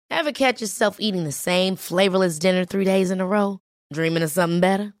Ever catch yourself eating the same flavorless dinner 3 days in a row? Dreaming of something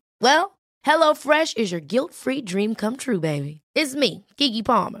better? Well, HelloFresh is your guilt-free dream come true, baby. It's me, Keke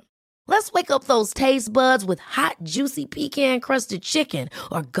Palmer. Let's wake up those taste buds with hot, juicy pecan-crusted chicken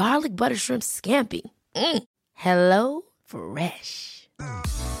or garlic butter shrimp scampi. Hello Fresh.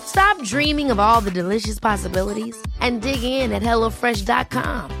 Stop dreaming of all the delicious possibilities and dig in at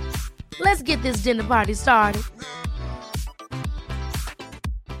HelloFresh.com. Let's get this dinner party started.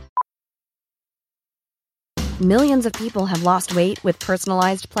 Millions of people have lost weight with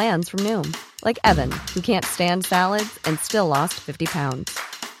personalized plans from Noom. Like Evan, who can't stand salads and still lost 50 pounds.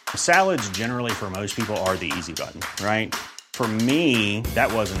 Salads generally for most people are the easy button, right? For me,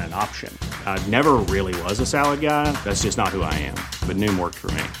 that wasn't an option. I never really was a salad guy. That's just not who I am. But Noom worked for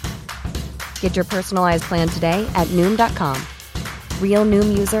me. Get your personalized plan today at Noom.com. Real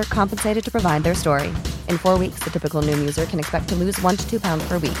Noom user compensated to provide their story. In 4 weeks, the typical Noom user can expect to lose 1 to 2 pounds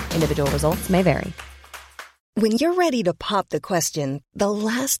per week. Individual results may vary. When you're ready to pop the question, the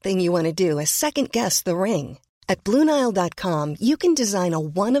last thing you want to do is second-guess the ring. At BlueNile.com, you can design a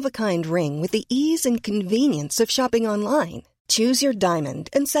one-of-a-kind ring with the ease and convenience of shopping online. Choose your diamond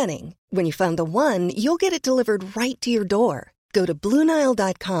and setting. When you find the one, you'll get it delivered right to your door. Go to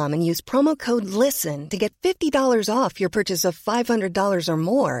BlueNile.com and use promo code LISTEN to get $50 off your purchase of $500 or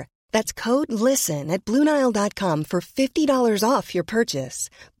more. That's code LISTEN at BlueNile.com for $50 off your purchase.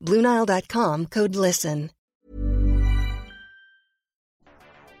 BlueNile.com, code LISTEN.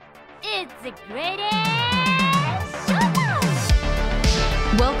 It's the greatest showdown!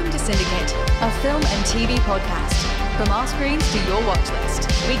 Welcome to Syndicate, a film and TV podcast. From our screens to your watch list,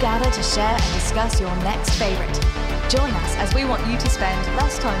 we gather to share and discuss your next favorite. Join us as we want you to spend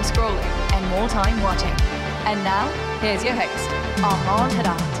less time scrolling and more time watching. And now, here's your host, Armand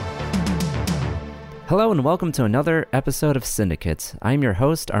Haddad. Hello and welcome to another episode of Syndicate. I'm your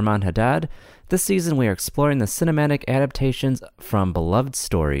host, Armand Haddad. This season we are exploring the cinematic adaptations from beloved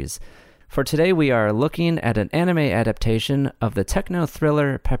stories. For today we are looking at an anime adaptation of the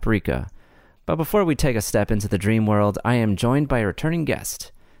techno-thriller Paprika. But before we take a step into the dream world, I am joined by a returning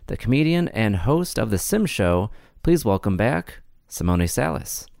guest, the comedian and host of The Sim Show. Please welcome back, Simone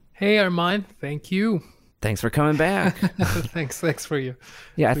Salas. Hey Armand, thank you. Thanks for coming back. Thanks for you.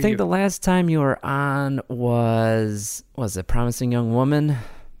 Yeah, I think the last time you were on was it Promising Young Woman?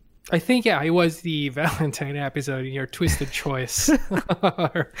 I think, yeah, it was the Valentine episode in your Twisted Choice.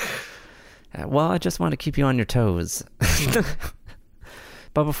 Well, I just want to keep you on your toes.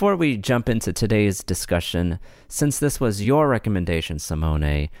 But before we jump into today's discussion, since this was your recommendation,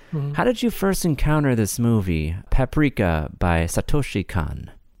 Simone, how did you first encounter this movie, Paprika by Satoshi Kon?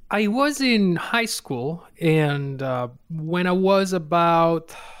 I was in high school, and when I was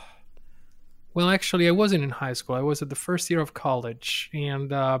about... Well, actually, I wasn't in high school. I was at the first year of college, and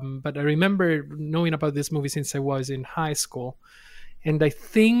but I remember knowing about this movie since I was in high school. And I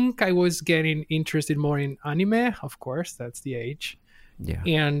think I was getting interested more in anime, of course, that's the age. Yeah.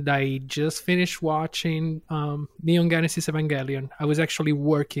 And I just finished watching Neon Genesis Evangelion. I was actually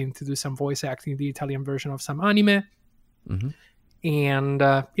working to do some voice acting, the Italian version of some anime. Mm-hmm. And,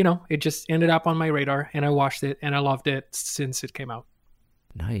 it just ended up on my radar, and I watched it, and I loved it since it came out.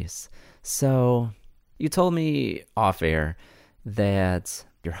 Nice. So you told me off air that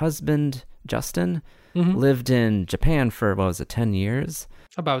your husband, Justin, lived in Japan for, 10 years?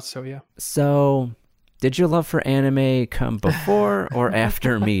 About so, yeah. So did your love for anime come before or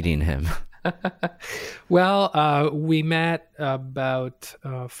after meeting him? Well, we met about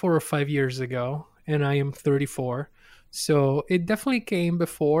 4 or 5 years ago, and I am 34. So it definitely came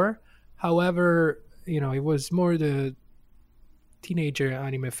before. However, it was more the teenager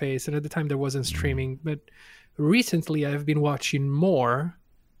anime phase, and at the time there wasn't streaming. But recently I've been watching more,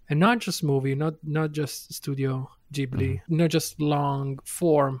 and not just movie, not just Studio Ghibli, not just long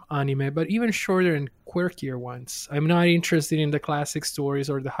form anime, but even shorter and quirkier ones. I'm not interested in the classic stories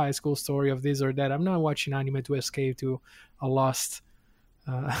or the high school story of this or that. I'm not watching anime to escape to a lost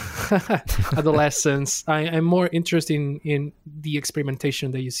adolescence. I'm more interested in the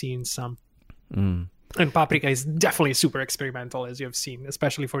experimentation that you see in some. And Paprika is definitely super experimental, as you have seen,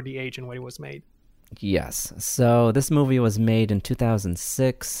 especially for the age and when it was made. Yes. So this movie was made in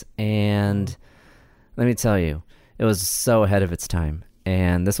 2006, and let me tell you, it was so ahead of its time.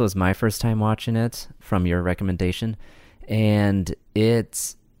 And this was my first time watching it from your recommendation, and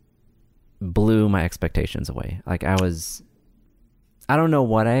it blew my expectations away. Like I don't know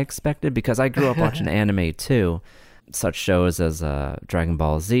what I expected, because I grew up watching anime too. Such shows as Dragon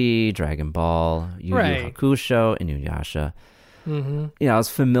Ball Z, Dragon Ball, Yu Yu Hakusho, Inuyasha. I was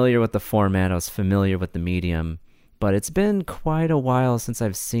familiar with the format. I was familiar with the medium. but it's been quite a while since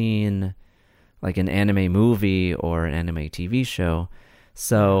I've seen like an anime movie or an anime TV show.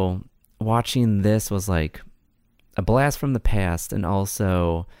 So watching this was like a blast from the past, and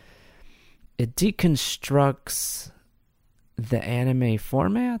also it deconstructs the anime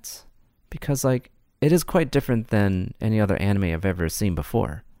format because like it is quite different than any other anime I've ever seen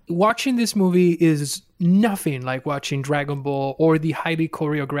before. Watching this movie is nothing like watching Dragon Ball or the highly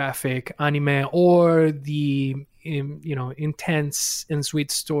choreographic anime or the intense and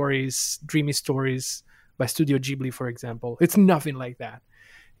sweet stories, dreamy stories by Studio Ghibli, for example. It's nothing like that.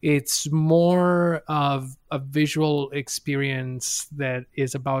 It's more of a visual experience that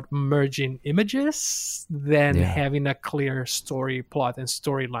is about merging images than having a clear story plot and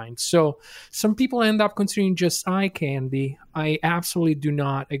storyline. So some people end up considering just eye candy. I absolutely do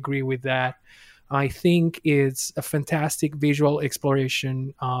not agree with that. I think it's a fantastic visual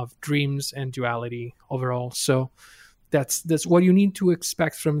exploration of dreams and duality overall. So that's what you need to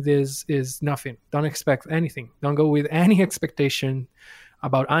expect from this is nothing. Don't expect anything. Don't go with any expectation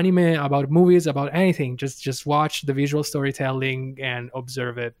about anime, about movies, about anything. Just watch the visual storytelling and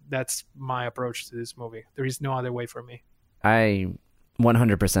observe it. That's my approach to this movie. There is no other way for me. I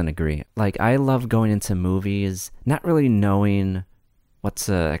 100% agree. Like, I love going into movies not really knowing what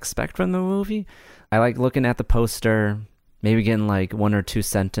to expect from the movie. I like looking at the poster, maybe getting like 1 or 2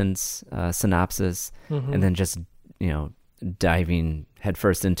 sentence synopsis, and then just, diving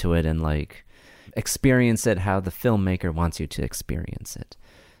headfirst into it and like experience it how the filmmaker wants you to experience it.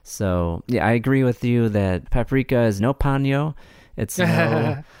 So yeah, I agree with you that Paprika is no Ponyo. It's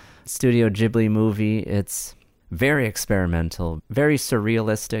no Studio Ghibli movie. It's very experimental, very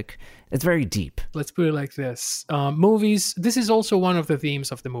surrealistic. It's very deep. Let's put it like this. Movies, this is also one of the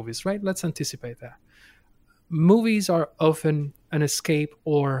themes of the movies, right? Let's anticipate that. Movies are often an escape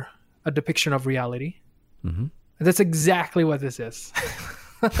or a depiction of reality. And that's exactly what this is.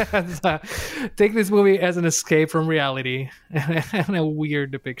 Take this movie as an escape from reality and a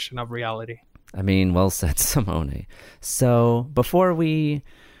weird depiction of reality. I mean, well said, Simone. So before we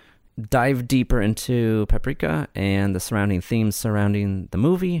dive deeper into Paprika and the surrounding themes surrounding the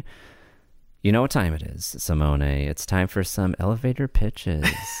movie, you know what time it is, Simone. It's time for some elevator pitches.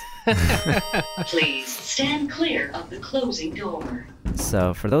 Please stand clear of the closing door.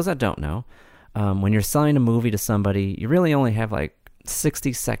 So for those that don't know, when you're selling a movie to somebody, you really only have like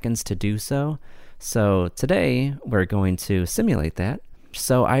 60 seconds to do so. So today we're going to simulate that.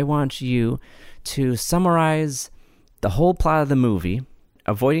 So I want you to summarize the whole plot of the movie,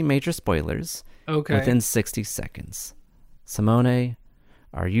 avoiding major spoilers, within 60 seconds. Simone,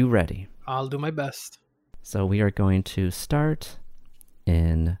 are you ready? I'll do my best. So we are going to start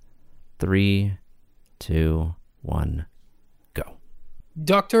in 3, 2, 1, go.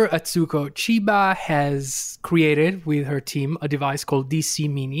 Dr. Atsuko Chiba has created with her team a device called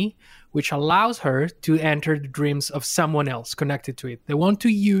DC Mini, which allows her to enter the dreams of someone else connected to it. They want to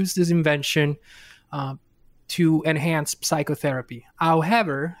use this invention to enhance psychotherapy.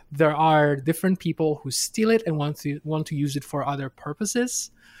 However, there are different people who steal it and want to use it for other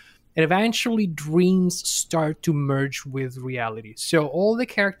purposes. And eventually dreams start to merge with reality. So all the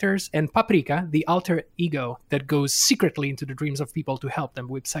characters and Paprika, the alter ego that goes secretly into the dreams of people to help them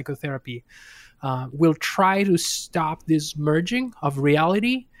with psychotherapy, will try to stop this merging of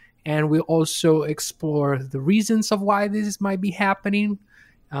reality, and will also explore the reasons of why this might be happening,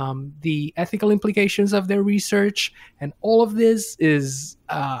 the ethical implications of their research, and all of this is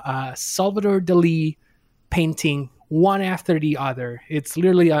Salvador Dali painting one after the other. It's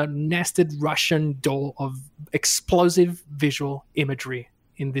literally a nested Russian doll of explosive visual imagery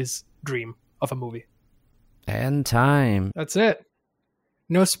in this dream of a movie. And time. That's it.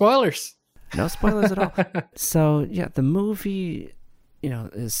 No spoilers. No spoilers at all. So, yeah, the movie,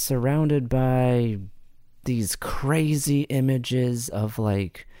 is surrounded by these crazy images of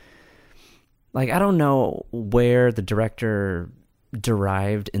like I don't know where the director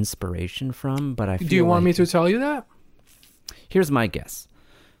derived inspiration from, but I feel Do you want me to tell you that? Here's my guess.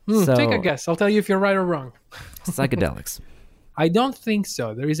 Take a guess. I'll tell you if you're right or wrong. Psychedelics. I don't think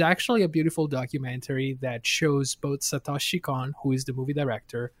so. There is actually a beautiful documentary that shows both Satoshi Kon, who is the movie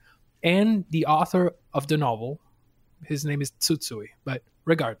director, and the author of the novel. His name is Tsutsui, but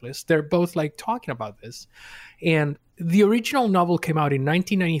regardless, they're both like talking about this. And the original novel came out in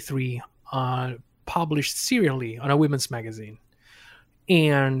 1993, published serially on a women's magazine.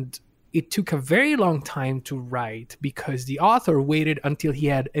 And it took a very long time to write because the author waited until he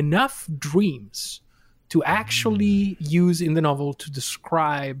had enough dreams to actually use in the novel to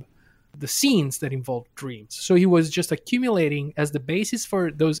describe the scenes that involved dreams. So he was just accumulating as the basis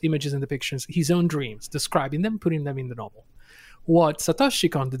for those images and depictions his own dreams, describing them, putting them in the novel. What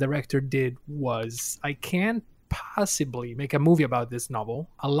Satoshi Kon, the director, did was, I can't possibly make a movie about this novel.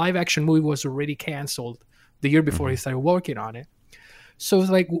 A live action movie was already canceled the year before he started working on it. So it's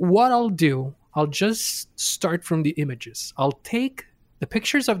like, what I'll do, I'll just start from the images. I'll take the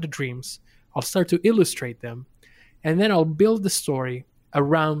pictures of the dreams, I'll start to illustrate them, and then I'll build the story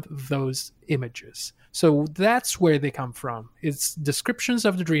around those images. So that's where they come from. It's descriptions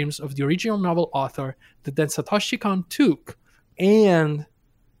of the dreams of the original novel author that then Satoshi Kon took and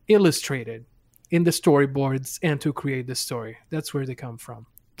illustrated in the storyboards and to create the story. That's where they come from.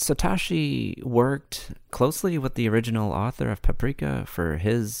 Satoshi worked closely with the original author of Paprika for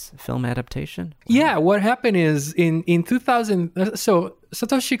his film adaptation? Yeah, what happened is in 2000, so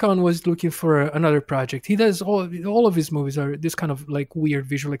Satoshi Kon was looking for another project. He does all of his movies are this kind of like weird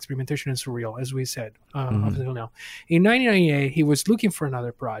visual experimentation and surreal, as we said up until now. In 1998, he was looking for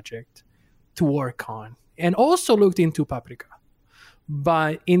another project to work on and also looked into Paprika.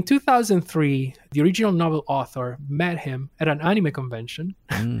 But in 2003, the original novel author met him at an anime convention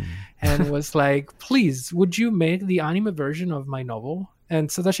and was like, please, would you make the anime version of my novel? And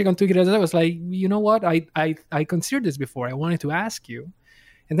Satoshi Kon took it as I was like, you know what? I considered this before. I wanted to ask you.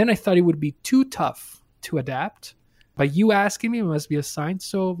 And then I thought it would be too tough to adapt. But you asking me, it must be a sign.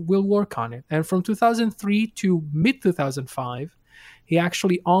 So we'll work on it. And from 2003 to mid-2005, he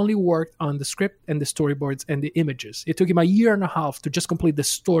actually only worked on the script and the storyboards and the images. It took him a year and a half to just complete the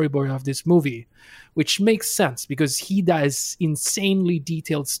storyboard of this movie, which makes sense because he does insanely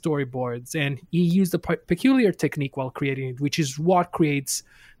detailed storyboards and he used a peculiar technique while creating it, which is what creates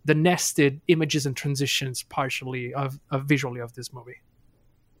the nested images and transitions partially of visually of this movie.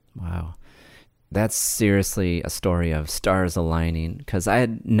 Wow. That's seriously a story of stars aligning, because I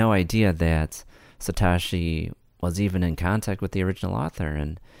had no idea that Satoshi was even in contact with the original author,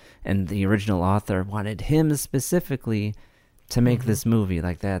 and the original author wanted him specifically to make this movie.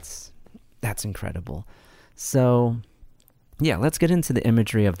 Like that's incredible. So yeah, let's get into the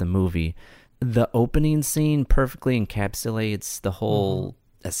imagery of the movie. The opening scene perfectly encapsulates the whole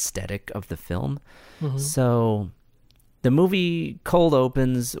aesthetic of the film. So the movie cold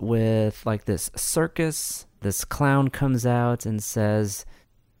opens with like this circus. This clown comes out and says,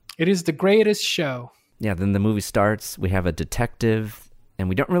 "It is the greatest show." Yeah, then the movie starts. We have a detective, and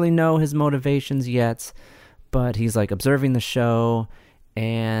we don't really know his motivations yet, but he's like observing the show.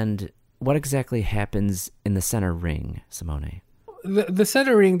 And what exactly happens in the center ring, Simone? The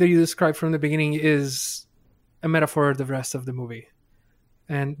center ring that you described from the beginning is a metaphor of the rest of the movie.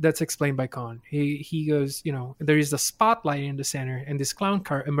 And that's explained by Kon. He goes, there is a spotlight in the center, and this clown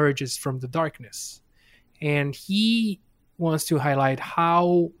car emerges from the darkness. And he wants to highlight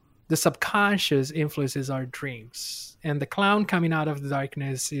how the subconscious influences our dreams. And the clown coming out of the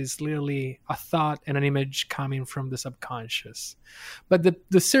darkness is literally a thought and an image coming from the subconscious. But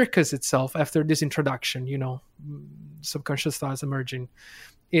the circus itself, after this introduction, subconscious thoughts emerging,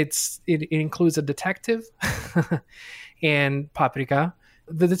 it includes a detective and Paprika.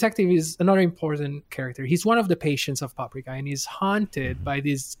 The detective is another important character. He's one of the patients of Paprika, and he's haunted by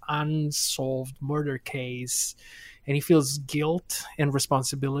this unsolved murder case, and he feels guilt and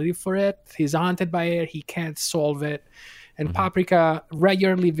responsibility for it. He's haunted by it. He can't solve it. And Paprika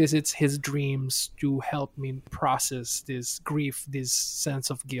regularly visits his dreams to help me process this grief, this sense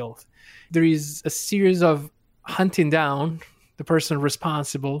of guilt. There is a series of hunting down the person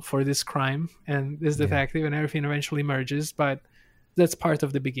responsible for this crime and this detective, and everything eventually merges, but that's part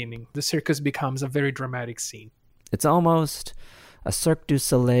of the beginning. The circus becomes a very dramatic scene. It's almost a Cirque du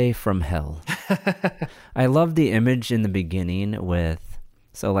Soleil from hell. I love the image in the beginning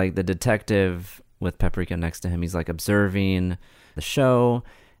so like the detective with Paprika next to him, he's like observing the show,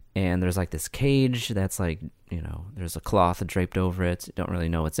 and there's like this cage that's like, there's a cloth draped over it. You don't really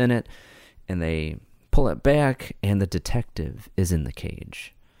know what's in it. And they pull it back, and the detective is in the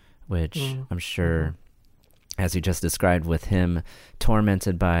cage, which I'm sure, as you just described, with him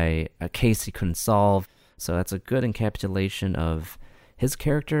tormented by a case he couldn't solve. So that's a good encapsulation of his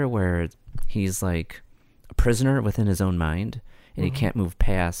character, where he's like a prisoner within his own mind, and he can't move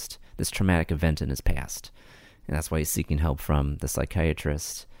past this traumatic event in his past. And that's why he's seeking help from the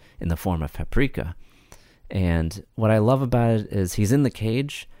psychiatrist in the form of Paprika. And what I love about it is he's in the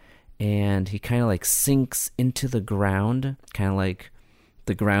cage, and he kind of like sinks into the ground, kind of like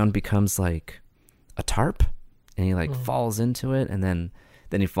the ground becomes like a tarp, and he like falls into it, and then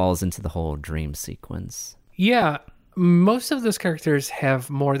he falls into the whole dream sequence. Yeah, most of those characters have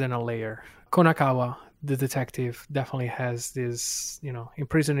more than a layer. Konakawa, the detective definitely has this,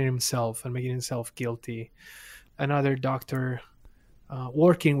 imprisoning himself and making himself guilty. Another doctor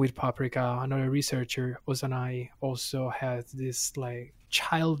working with Paprika, another researcher, Ozanai, also has this like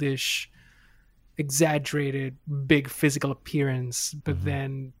childish, exaggerated, big physical appearance, but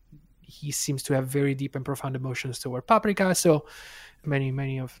then he seems to have very deep and profound emotions toward Paprika. So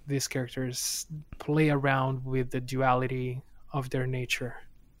many of these characters play around with the duality of their nature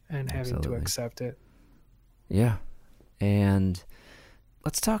and having to accept it. Yeah. And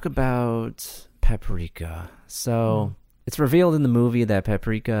let's talk about Paprika. So it's revealed in the movie that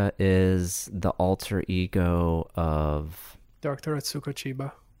Paprika is the alter ego of Dr. Atsuko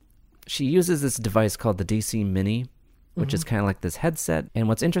Chiba. She uses this device called the DC Mini, which is kind of like this headset. And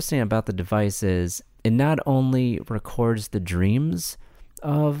what's interesting about the device is it not only records the dreams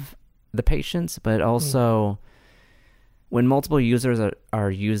of the patients, but also when multiple users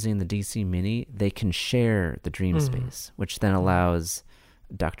are using the DC Mini, they can share the dream space, which then allows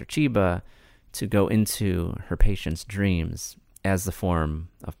Dr. Chiba to go into her patient's dreams as the form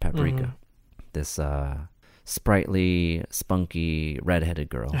of Paprika, this sprightly, spunky, redheaded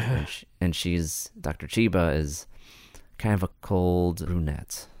girl. And she's, Dr. Chiba is kind of a cold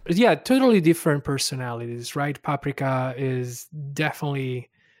brunette. Yeah, totally different personalities, right? Paprika is definitely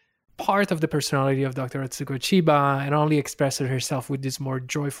part of the personality of Dr. Atsuko Chiba and only expresses herself with this more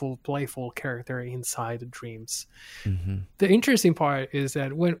joyful, playful character inside the dreams. The interesting part is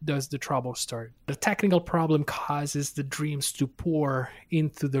that when does the trouble start? The technical problem causes the dreams to pour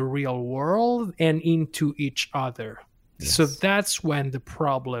into the real world and into each other. Yes. So that's when the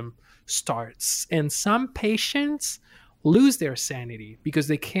problem starts. And some patients lose their sanity because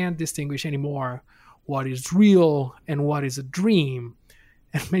they can't distinguish anymore what is real and what is a dream.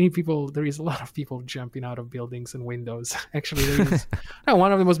 And there is a lot of people jumping out of buildings and windows. Actually, there is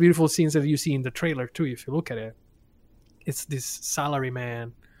one of the most beautiful scenes that you see in the trailer too, if you look at it. It's this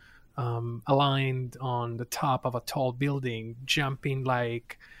salaryman aligned on the top of a tall building, jumping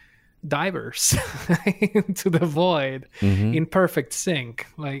like divers into the void in perfect sync.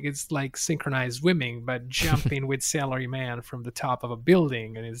 Like it's like synchronized swimming, but jumping with salaryman from the top of a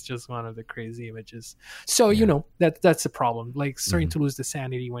building, and it's just one of the crazy images. So that's a problem, like starting to lose the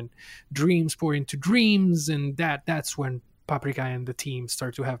sanity when dreams pour into dreams, and that's when Paprika and the team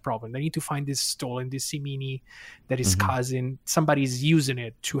start to have problems. They need to find this stolen DC Mini that is causing, somebody's using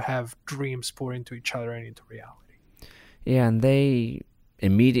it to have dreams pour into each other and into reality. Yeah, and they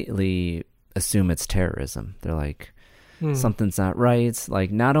immediately assume it's terrorism. They're like, something's not right.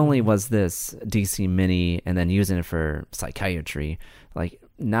 Like, not only was this DC Mini and then using it for psychiatry, like,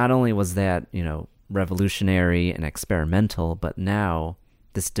 not only was that, revolutionary and experimental, but now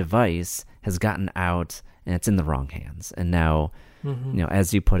this device has gotten out and it's in the wrong hands. And now,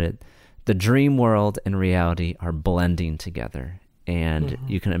 as you put it, the dream world and reality are blending together. And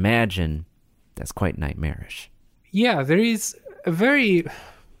you can imagine that's quite nightmarish. Yeah, there is a very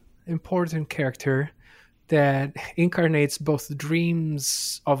important character that incarnates both the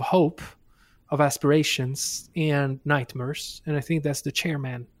dreams of hope, of aspirations, and nightmares. And I think that's the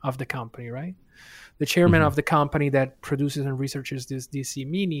chairman of the company, right? The chairman of the company that produces and researches this DC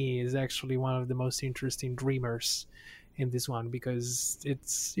Mini is actually one of the most interesting dreamers in this one, because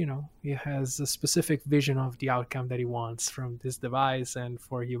it's, he has a specific vision of the outcome that he wants from this device and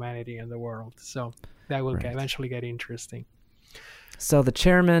for humanity and the world. So that will eventually get interesting. So the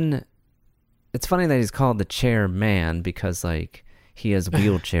chairman, it's funny that he's called the chairman because, like, he is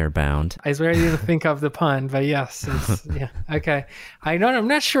wheelchair bound. I swear I didn't think of the pun, but yes. Yeah, okay. I'm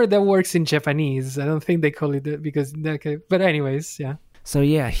not sure that works in Japanese. I don't think they call it that because, okay. But anyways, yeah. So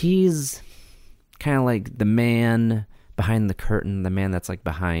yeah, he's kind of like the man behind the curtain, the man that's like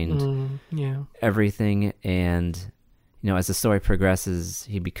behind everything. And, as the story progresses,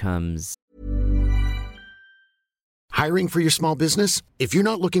 he becomes... Hiring for your small business? If you're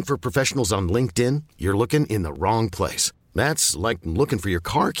not looking for professionals on LinkedIn, you're looking in the wrong place. That's like looking for your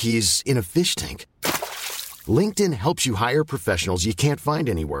car keys in a fish tank. LinkedIn helps you hire professionals you can't find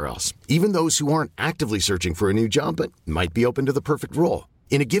anywhere else, even those who aren't actively searching for a new job but might be open to the perfect role.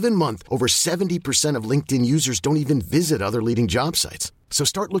 In a given month, over 70% of LinkedIn users don't even visit other leading job sites. So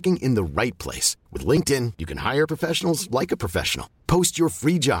start looking in the right place. With LinkedIn, you can hire professionals like a professional. Post your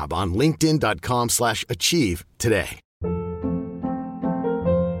free job on linkedin.com/achieve today.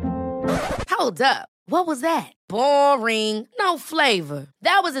 Hold up. What was that? Boring. No flavor.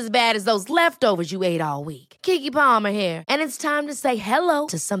 That was as bad as those leftovers you ate all week. Keke Palmer here. And it's time to say hello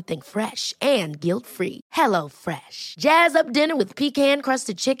to something fresh and guilt-free. Hello Fresh. Jazz up dinner with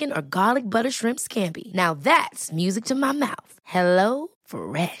pecan-crusted chicken or garlic butter shrimp scampi. Now that's music to my mouth. Hello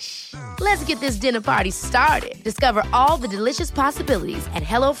Fresh. Let's get this dinner party started. Discover all the delicious possibilities at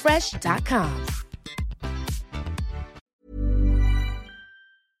hellofresh.com.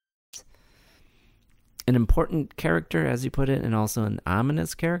 An important character, as you put it, and also an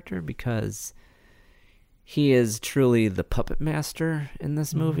ominous character because he is truly the puppet master in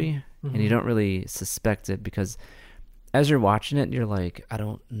this movie, and you don't really suspect it because as you're watching it, you're like, I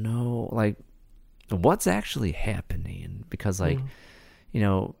don't know, like, what's actually happening? Because, like, you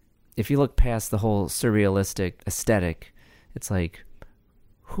know, if you look past the whole surrealistic aesthetic, it's like,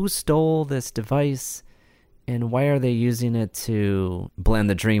 who stole this device and why are they using it to blend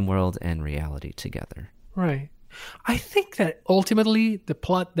the dream world and reality together? Right. I think that ultimately the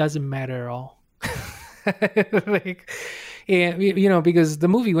plot doesn't matter at all. Like, yeah, you know, because the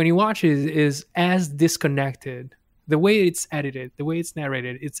movie, when you watch it, is as disconnected. The way it's edited, the way it's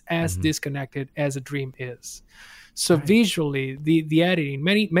narrated, it's as disconnected as a dream is. So visually, the editing,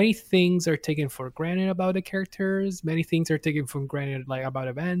 many things are taken for granted about the characters. Many things are taken for granted, like about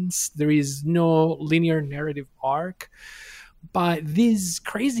events. There is no linear narrative arc. But these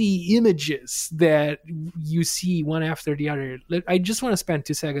crazy images that you see one after the other, I just want to spend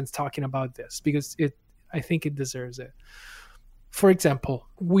 2 seconds talking about this because I think it deserves it. For example,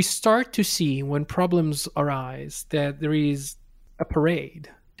 we start to see when problems arise that there is a parade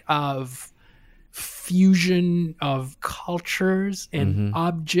of fusion of cultures and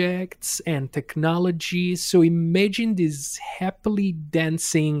objects and technology. So imagine this happily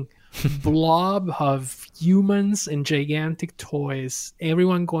dancing blob of humans and gigantic toys,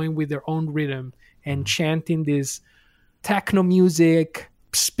 everyone going with their own rhythm and chanting this techno music,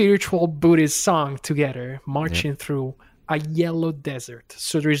 spiritual Buddhist song together, marching through a yellow desert.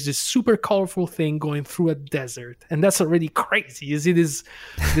 So there's this super colorful thing going through a desert, and that's already crazy. You see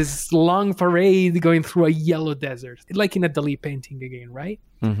this long parade going through a yellow desert, like in a Dalí painting again, right?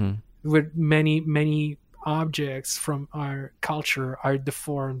 Where many objects from our culture are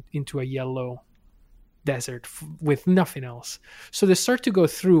deformed into a yellow desert with nothing else. So they start to go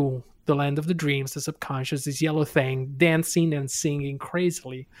through the land of the dreams, the subconscious, this yellow thing, dancing and singing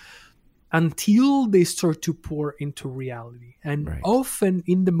crazily, until they start to pour into reality. And often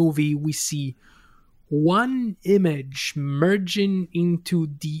in the movie, we see one image merging into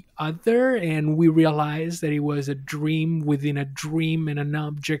the other, and we realize that it was a dream within a dream, and an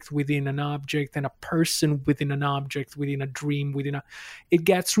object within an object, and a person within an object within a dream it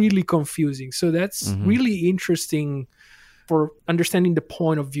gets really confusing. So that's really interesting for understanding the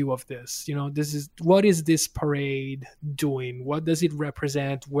point of view of this. You know, what is this parade doing? What does it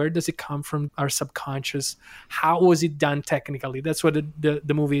represent? Where does it come from? Our subconscious? How was it done technically? That's what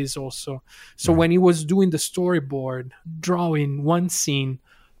the movie is also. So when he was doing the storyboard, drawing one scene,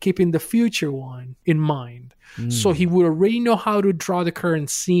 keeping the future one in mind. So he would already know how to draw the current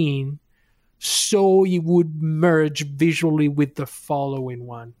scene, so it would merge visually with the following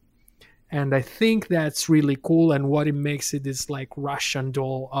one. And I think that's really cool, and what it makes it is like Russian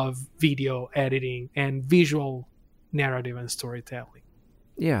doll of video editing and visual narrative and storytelling.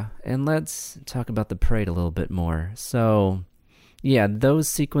 Yeah, and let's talk about the parade a little bit more. So, yeah, those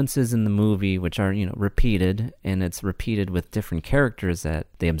sequences in the movie, which are, you know, repeated, and it's repeated with different characters that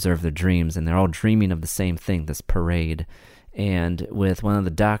they observe their dreams, and they're all dreaming of the same thing, this parade. And with one of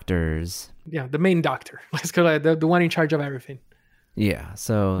the doctors... Yeah, the main doctor. Let's call it the one in charge of everything. Yeah,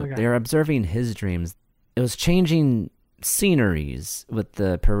 so they're observing his dreams. It was changing sceneries with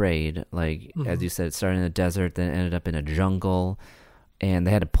the parade. Like, as you said, it started in a desert, then ended up in a jungle. And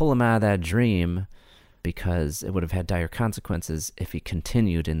they had to pull him out of that dream because it would have had dire consequences if he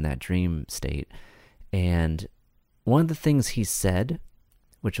continued in that dream state. And one of the things he said,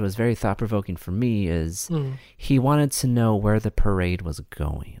 which was very thought-provoking for me, is he wanted to know where the parade was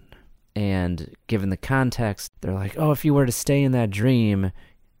going. And given the context, they're like, oh, if you were to stay in that dream,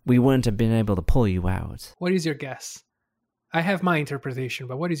 we wouldn't have been able to pull you out. What is your guess? I have my interpretation,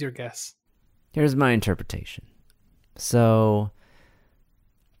 but what is your guess? Here's my interpretation. So,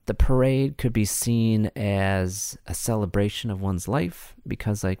 the parade could be seen as a celebration of one's life,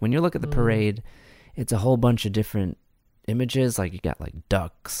 because, like, when you look at the parade, it's a whole bunch of different images. Like, you got, like,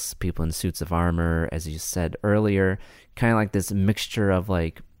 ducks, people in suits of armor, as you said earlier, kind of like this mixture of,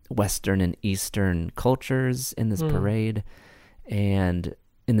 like, Western and Eastern cultures in this parade. And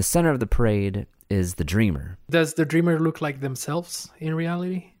in the center of the parade is the dreamer. Does the dreamer look like themselves in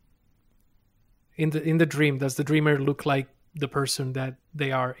reality? In the dream, does the dreamer look like the person that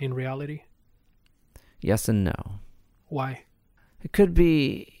they are in reality? Yes and no. Why? It could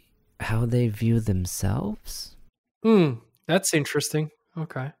be how they view themselves. That's interesting.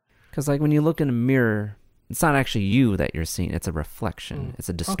 Okay. Because, like, when you look in a mirror, it's not actually you that you're seeing. It's a reflection. It's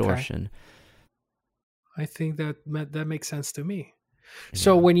a distortion. Okay. I think that makes sense to me. Yeah.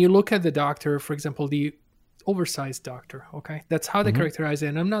 So when you look at the Doctor, for example, the oversized Doctor, okay, that's how they characterize it.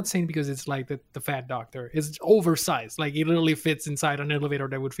 And I'm not saying because it's like the fat Doctor. It's oversized. Like it literally fits inside an elevator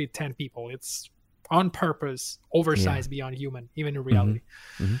that would fit 10 people. It's on purpose oversized beyond human, even in reality.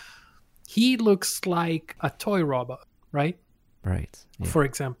 He looks like a toy robot, right? Right. Yeah. For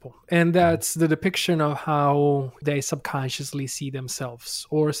example. And that's the depiction of how they subconsciously see themselves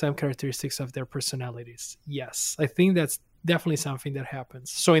or some characteristics of their personalities. Yes, I think that's definitely something that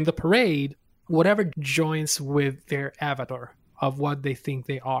happens. So in the parade, whatever joins with their avatar of what they think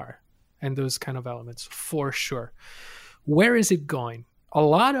they are and those kind of elements, for sure. Where is it going? A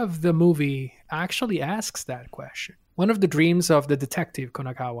lot of the movie actually asks that question. One of the dreams of the detective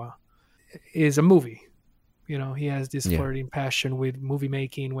Konagawa is a movie. You know, he has this flirting passion with movie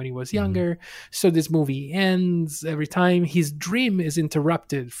making when he was younger. So this movie ends every time his dream is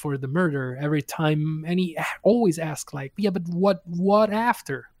interrupted for the murder every time. And he always asks like, yeah, but what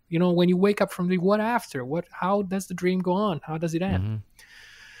after? You know, when you wake up from the what after? How does the dream go on? How does it end?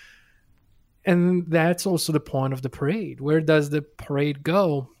 And that's also the point of the parade. Where does the parade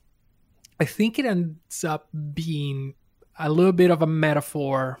go? I think it ends up being a little bit of a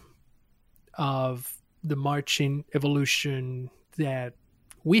metaphor of the marching evolution that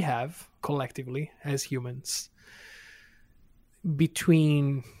we have collectively as humans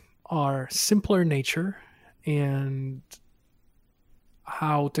between our simpler nature and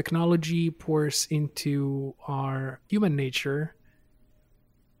how technology pours into our human nature,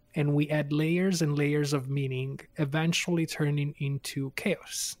 and we add layers and layers of meaning, eventually turning into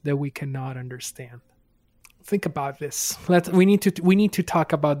chaos that we cannot understand. Think about this. We need to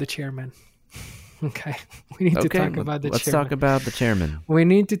talk about the chairman. Okay, we need to talk about the chairman. Let's talk about the chairman. We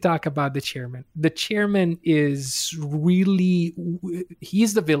need to talk about the chairman. The chairman is really,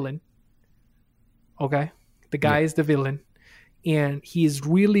 he's the villain. Okay, the guy is the villain. And he is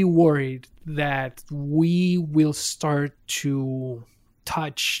really worried that we will start to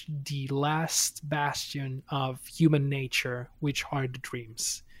touch the last bastion of human nature, which are the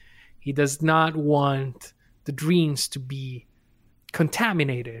dreams. He does not want the dreams to be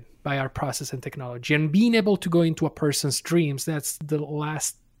contaminated by our process and technology. And being able to go into a person's dreams, that's the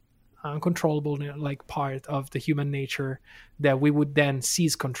last uncontrollable like part of the human nature that we would then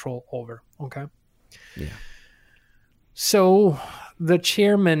seize control over. Okay. Yeah. So the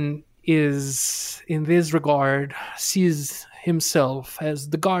chairman is, in this regard, sees himself as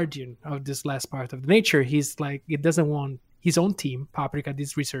the guardian of this last part of the nature. He's like, it doesn't want his own team, Paprika,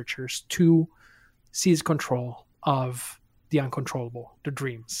 these researchers, to seize control of the uncontrollable, the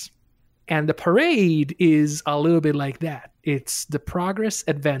dreams. And the parade is a little bit like that. It's the progress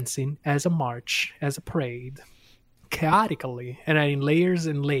advancing as a march, as a parade, chaotically, and in layers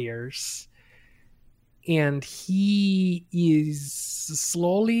and layers. And he is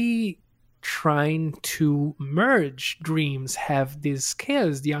slowly trying to merge dreams, have this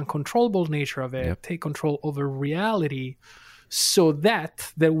chaos, the uncontrollable nature of it, take control over reality, so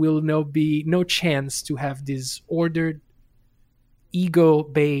that there will be no chance to have this ordered,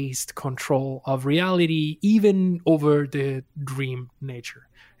 ego-based control of reality, even over the dream nature.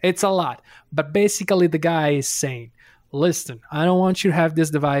 It's a lot. But basically the guy is saying, listen, I don't want you to have this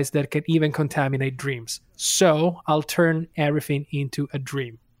device that can even contaminate dreams. So I'll turn everything into a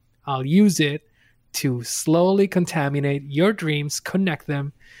dream. I'll use it to slowly contaminate your dreams, connect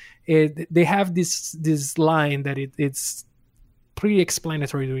them. They have this line that it's pretty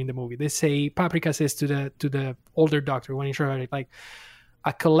explanatory during the movie. They say, Paprika says to the older doctor when he's trying, like,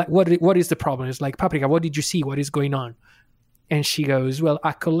 what is the problem? It's like, Paprika, what did you see? What is going on? And she goes, well,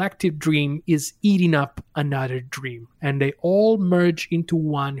 a collective dream is eating up another dream, and they all merge into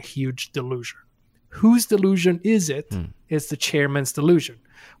one huge delusion. Whose delusion is it? It's the chairman's delusion.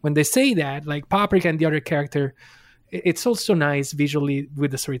 When they say that, like Paprika and the other character, it's also nice visually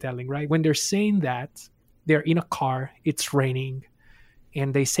with the storytelling, right? When they're saying that, they're in a car, it's raining,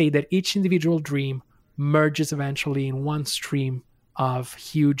 and they say that each individual dream merges eventually in one stream of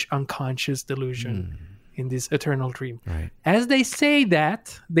huge unconscious delusion in this eternal dream. Right. As they say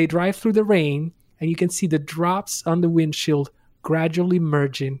that, they drive through the rain, and you can see the drops on the windshield gradually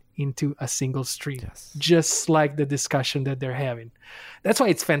merging into a single stream, just like the discussion that they're having. That's why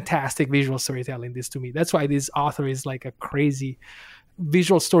it's fantastic visual storytelling, this to me. That's why this author is like a crazy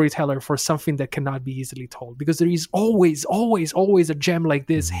visual storyteller for something that cannot be easily told, because there is always a gem like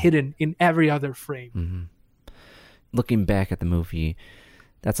this hidden in every other frame. Looking back at the movie,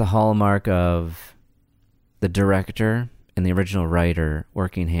 that's a hallmark of the director and the original writer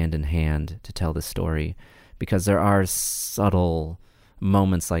working hand in hand to tell the story. because there are subtle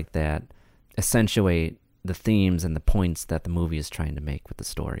moments like that accentuate the themes and the points that the movie is trying to make with the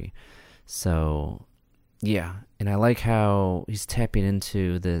story. So, yeah. And I like how he's tapping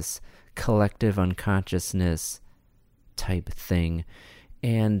into this collective unconsciousness type thing.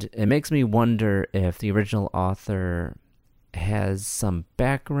 And it makes me wonder if the original author has some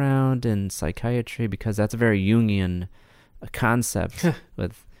background in psychiatry, because that's a very Jungian concept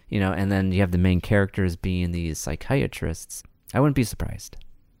with, and then you have the main characters being these psychiatrists. I wouldn't be surprised.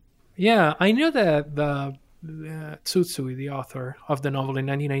 Yeah, I know that the Tsutsui, the author of the novel in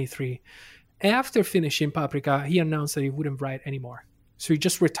 1993, after finishing Paprika, he announced that he wouldn't write anymore. So he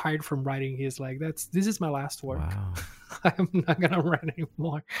just retired from writing. He's like, this is my last work. Wow. I'm not going to write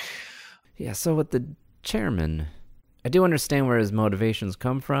anymore. Yeah, so with the chairman, I do understand where his motivations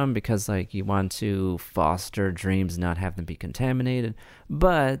come from, because you want to foster dreams, not have them be contaminated.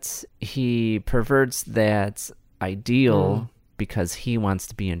 But he perverts that ideal because he wants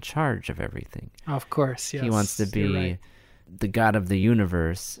to be in charge of everything. Of course, yes. He wants to be the god of the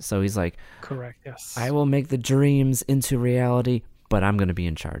universe. So he's like, correct, yes. I will make the dreams into reality, but I'm going to be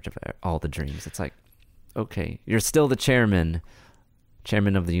in charge of all the dreams. It's like, okay, you're still the chairman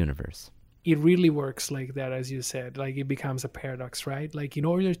of the universe. It really works like that, as you said. It becomes a paradox, right? In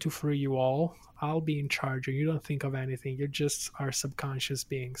order to free you all, I'll be in charge, and you don't think of anything. You just are subconscious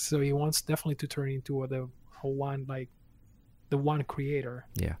beings. So he wants definitely to turn into the one creator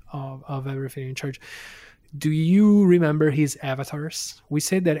of everything in charge. Do you remember his avatars? We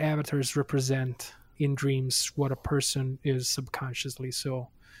said that avatars represent in dreams what a person is subconsciously. So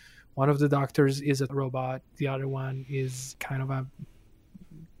one of the doctors is a robot. The other one is kind of a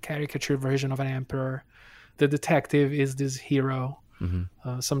caricature version of an emperor. The detective is this hero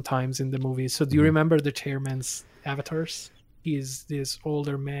sometimes in the movie. So do you remember the chairman's avatars? He's this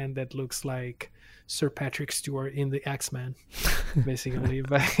older man that looks like Sir Patrick Stewart in the X-Men, basically.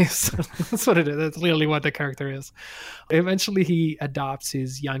 But that's what it is. That's literally what the character is. Eventually, he adopts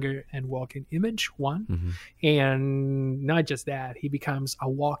his younger and walking image, and not just that, he becomes a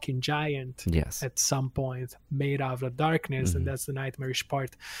walking giant at some point, made out of darkness, and that's the nightmarish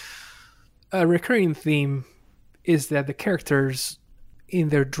part. A recurring theme is that the characters in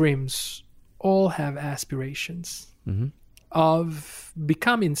their dreams all have aspirations of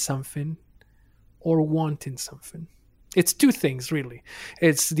becoming something or wanting something. It's two things, really.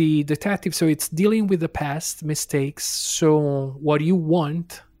 It's the detective, so it's dealing with the past mistakes. So what you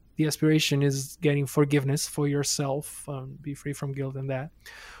want, the aspiration is getting forgiveness for yourself, be free from guilt and that.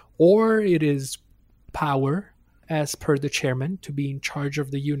 Or it is power, as per the chairman, to be in charge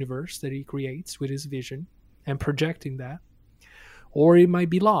of the universe that he creates with his vision and projecting that. Or it might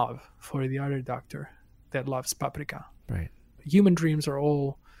be love for the other doctor that loves Paprika. Right. Human dreams are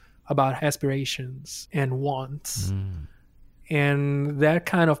all about aspirations and wants. And that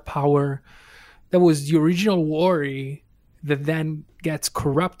kind of power, that was the original worry that then gets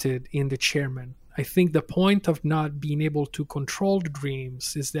corrupted in the chairman. I think the point of not being able to control the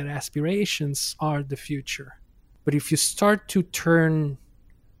dreams is that aspirations are the future. But if you start to turn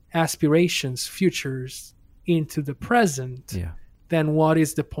aspirations, futures, into the present, then what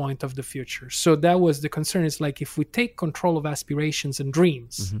is the point of the future? So that was the concern. It's if we take control of aspirations and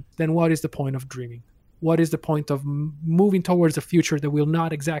dreams, then what is the point of dreaming? What is the point of moving towards a future that will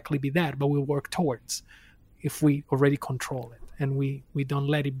not exactly be that, but will work towards, if we already control it and we don't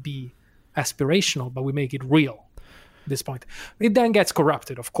let it be aspirational, but we make it real? This point, it then gets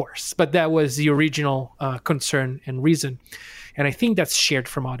corrupted, of course, but that was the original concern and reason. And I think that's shared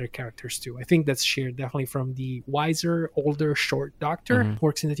from other characters too. I think that's shared definitely from the wiser, older, short doctor who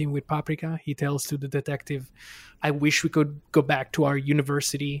works in the team with Paprika. He tells to the detective, I wish we could go back to our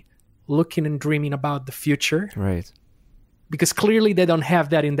university, looking and dreaming about the future. Right. Because clearly they don't have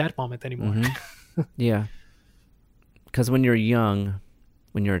that in that moment anymore. Yeah. Because when you're young,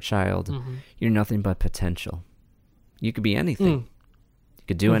 when you're a child, you're nothing but potential. You could be anything. You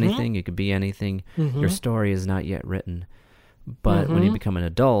could do anything. You could be anything. Your story is not yet written. But when you become an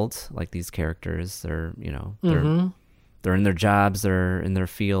adult, like these characters, they're they're in their jobs, they're in their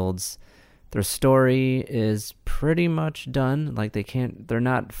fields. Their story is pretty much done. They're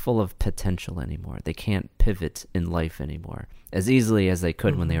not full of potential anymore. They can't pivot in life anymore as easily as they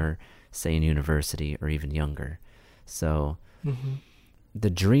could when they were, say, in university or even younger. So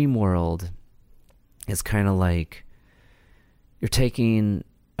the dream world is kind of like you're taking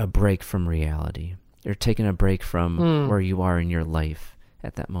a break from reality. You're taking a break from where you are in your life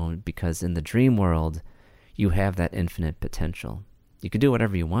at that moment, because in the dream world, you have that infinite potential. You could do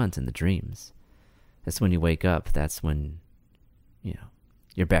whatever you want in the dreams. That's when you wake up. That's when,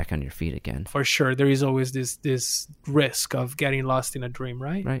 you're back on your feet again. For sure, there is always this risk of getting lost in a dream,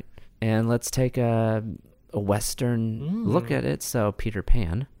 right? Right. And let's take a Western look at it. So Peter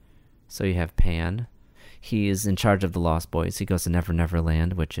Pan. So you have Pan. He's in charge of the Lost Boys. He goes to Never Never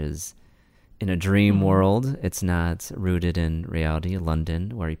Land, which is in a dream world. It's not rooted in reality.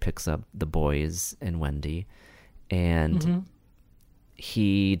 London, where he picks up the boys and Wendy. And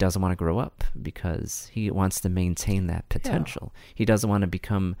he doesn't want to grow up because he wants to maintain that potential. He doesn't want to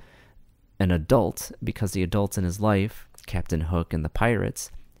become an adult because the adults in his life, Captain Hook and the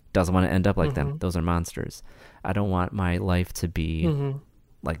pirates, doesn't want to end up like them. Those are monsters. I don't want my life to be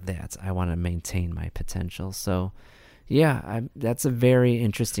like that. I want to maintain my potential. So, yeah, that's a very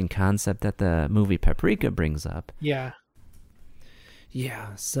interesting concept that the movie Paprika brings up. Yeah.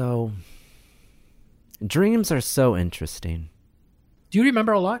 Yeah, so dreams are so interesting. Do you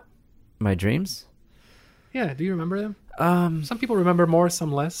remember a lot? My dreams? Yeah, do you remember them? Some people remember more,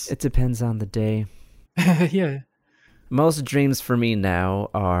 some less. It depends on the day. Yeah. Most dreams for me now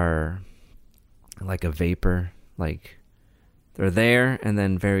are like a vapor. Like they're there and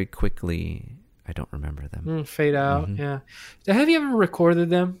then very quickly I don't remember them. Fade out, yeah. Have you ever recorded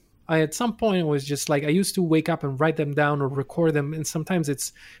them? At some point it was just like I used to wake up and write them down or record them, and sometimes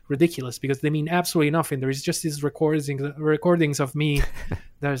it's ridiculous because they mean absolutely nothing. There's just these recordings of me.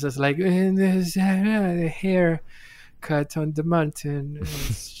 There's just like there's a hair cut on the mountain.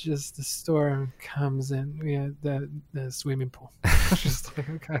 It's just the storm comes and the swimming pool. Just like,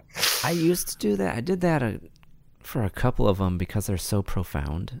 okay. I used to do that. I did that for a couple of them because they're so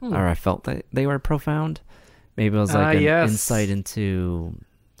profound, or I felt that they were profound. Maybe it was like an insight into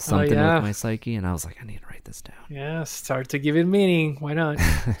something with my psyche, and I was like, I need to write this down. Yeah, start to give it meaning. Why not?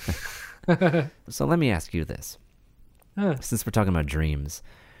 So let me ask you this. Since we're talking about dreams,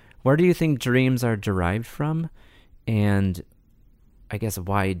 where do you think dreams are derived from? And I guess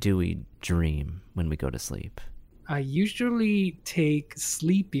why do we dream when we go to sleep? I usually take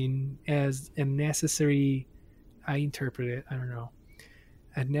sleeping as a necessary, I interpret it, I don't know,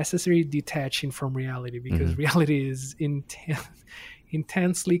 a necessary detaching from reality, because reality is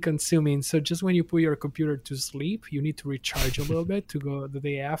intensely consuming. So just when you put your computer to sleep, you need to recharge a little bit to go the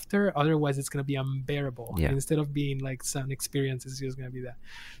day after. Otherwise, it's going to be unbearable. Yeah. Instead of being like some experience, it's just going to be that.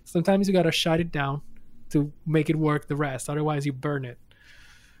 Sometimes you got to shut it down to make it work the rest. Otherwise, you burn it.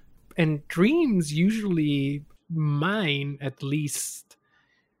 And dreams usually, mine at least,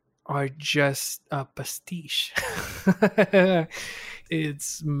 are just a pastiche.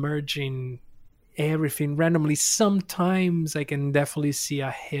 It's merging everything randomly. Sometimes I can definitely see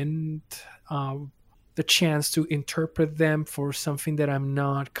a hint, the chance to interpret them for something that I'm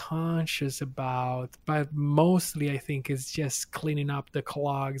not conscious about, but mostly I think it's just cleaning up the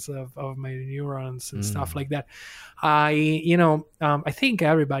clogs of my neurons and stuff like that. I think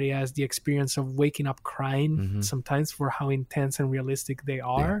everybody has the experience of waking up crying sometimes for how intense and realistic they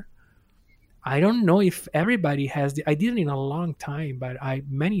are. I don't know if everybody has I didn't in a long time, but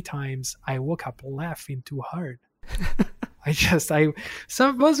many times I woke up laughing too hard.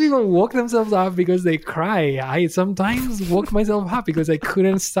 Most people woke themselves up because they cry. I sometimes woke myself up because I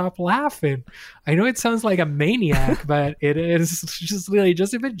couldn't stop laughing. I know it sounds like a maniac, but it is just really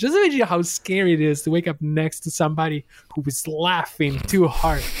just imagine how scary it is to wake up next to somebody who is laughing too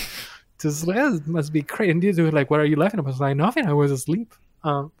hard. It must be crazy. And they were like, "What are you laughing about?" I was like, "Nothing. I was asleep."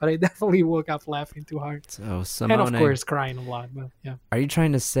 But I definitely woke up laughing too hard. So Simone, and of course crying a lot. But yeah. Are you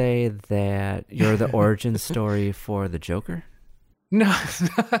trying to say that you're the origin story for the Joker? No,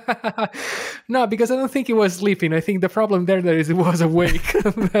 no, because I don't think he was sleeping. I think the problem there is he was awake.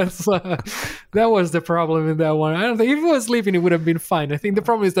 That was the problem in that one. I don't think if he was sleeping, it would have been fine. I think the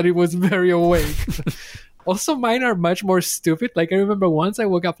problem is that he was very awake. Also, mine are much more stupid. Like I remember once I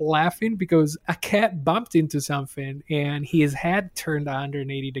woke up laughing because a cat bumped into something and his head turned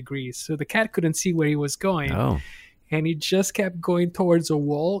 180 degrees. So the cat couldn't see where he was going. Oh. And he just kept going towards a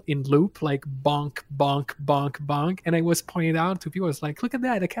wall in loop, like bonk, bonk, bonk, bonk. And I was pointing out to people, I was like, look at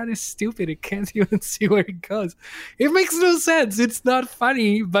that. The cat is stupid. It can't even see where it goes. It makes no sense. It's not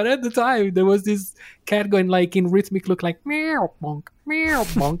funny. But at the time, there was this cat going like in rhythmic look like meow, bonk, meow,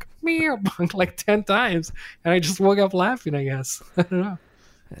 bonk, meow, bonk, like 10 times. And I just woke up laughing, I guess. I don't know.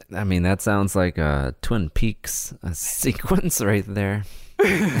 I mean, that sounds like a Twin Peaks sequence right there.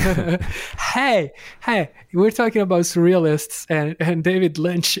 Hey, we're talking about surrealists, and David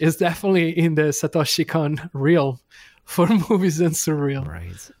Lynch is definitely in the Satoshi Kon realm for movies and surreal.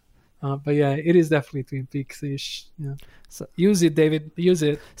 Right. But yeah, it is definitely Twin Peaks-ish. Yeah. So, use it, David. Use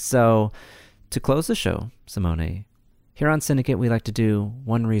it. So, to close the show, Simone, here on Syndicate, we like to do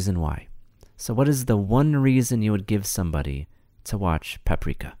one reason why. So what is the one reason you would give somebody to watch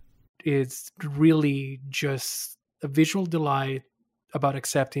Paprika. It's really just a visual delight about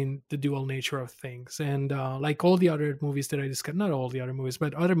accepting the dual nature of things. And like all the other movies that I discussed, not all the other movies,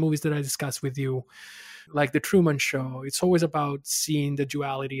 but other movies that I discussed with you, like The Truman Show, it's always about seeing the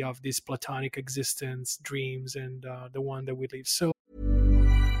duality of this platonic existence, dreams, and the one that we live. So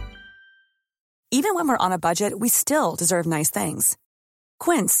even when we're on a budget, we still deserve nice things.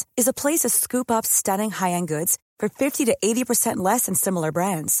 Quince is a place to scoop up stunning high-end goods for 50 to 80% less than similar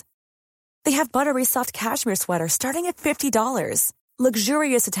brands. They have buttery soft cashmere sweaters starting at $50,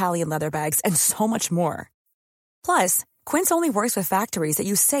 luxurious Italian leather bags, and so much more. Plus, Quince only works with factories that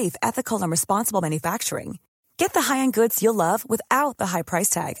use safe, ethical, and responsible manufacturing. Get the high-end goods you'll love without the high price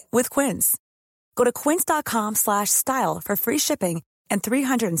tag with Quince. Go to quince.com/style for free shipping and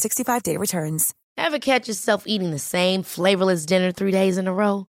 365-day returns. Ever catch yourself eating the same flavorless dinner 3 days in a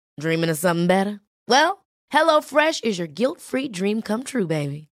row? Dreaming of something better? Well, HelloFresh is your guilt-free dream come true,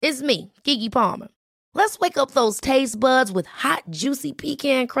 baby. It's me, Keke Palmer. Let's wake up those taste buds with hot, juicy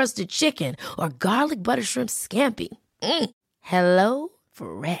pecan-crusted chicken or garlic butter shrimp scampi. Hello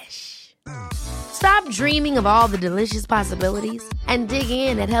Fresh. Stop dreaming of all the delicious possibilities and dig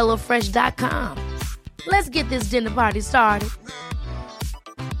in at HelloFresh.com. Let's get this dinner party started.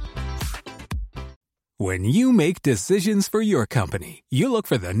 When you make decisions for your company, you look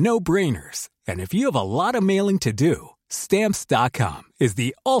for the no-brainers. And if you have a lot of mailing to do, Stamps.com is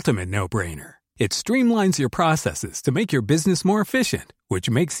the ultimate no-brainer. It streamlines your processes to make your business more efficient, which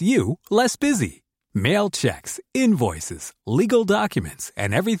makes you less busy. Mail checks, invoices, legal documents,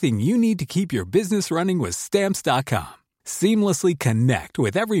 and everything you need to keep your business running with Stamps.com. Seamlessly connect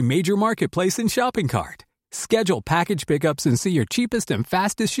with every major marketplace and shopping cart. Schedule package pickups and see your cheapest and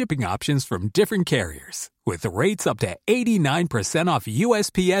fastest shipping options from different carriers, with rates up to 89% off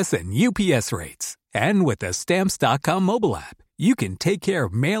USPS and UPS rates. And with the Stamps.com mobile app, you can take care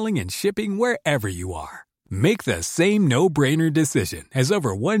of mailing and shipping wherever you are. Make the same no-brainer decision as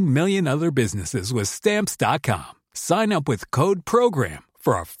over 1 million other businesses with Stamps.com. Sign up with code PROGRAM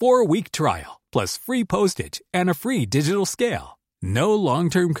for a 4-week trial, plus free postage and a free digital scale. No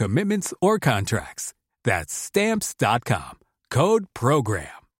long-term commitments or contracts. That's Stamps.com. Code PROGRAM.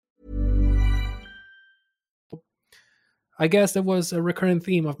 I guess that was a recurrent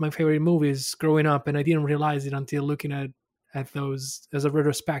theme of my favorite movies growing up, and I didn't realize it until looking at those as a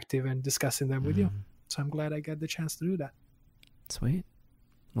retrospective and discussing them with you. So I'm glad I got the chance to do that. Sweet.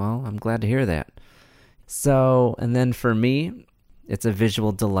 Well, I'm glad to hear that. So, and then for me, it's a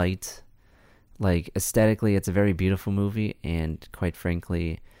visual delight. Like, aesthetically, it's a very beautiful movie, and quite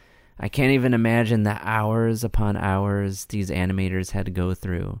frankly, I can't even imagine the hours upon hours these animators had to go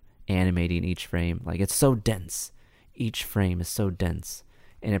through animating each frame. Like, it's so dense. Each frame is so dense.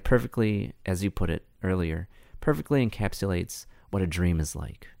 And it perfectly, as you put it earlier, perfectly encapsulates what a dream is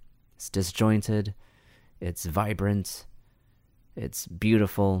like. It's disjointed. It's vibrant. It's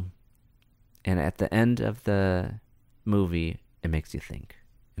beautiful. And at the end of the movie, it makes you think.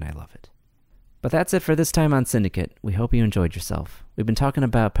 And I love it. But that's it for this time on Syndicate. We hope you enjoyed yourself. We've been talking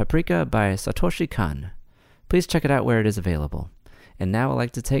about Paprika by Satoshi Kon. Please check it out where it is available. And now I'd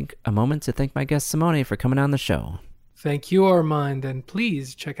like to take a moment to thank my guest Simone for coming on the show. Thank you, Armand. And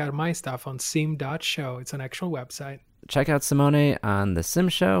please check out my stuff on sim.show. It's an actual website. Check out Simone on The Sim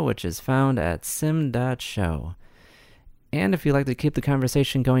Show, which is found at sim.show. And if you'd like to keep the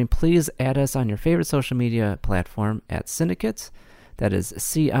conversation going, please add us on your favorite social media platform at Syndicate. That is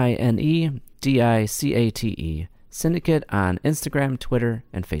CINEDICATE. Syndicate on Instagram, Twitter,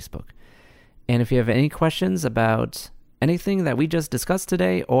 and Facebook. And if you have any questions about anything that we just discussed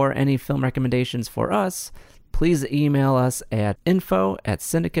today or any film recommendations for us, please email us at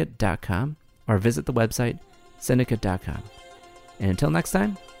info@syndicate.com or visit the website syndicate.com. And until next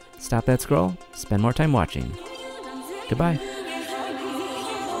time, stop that scroll, spend more time watching. Goodbye.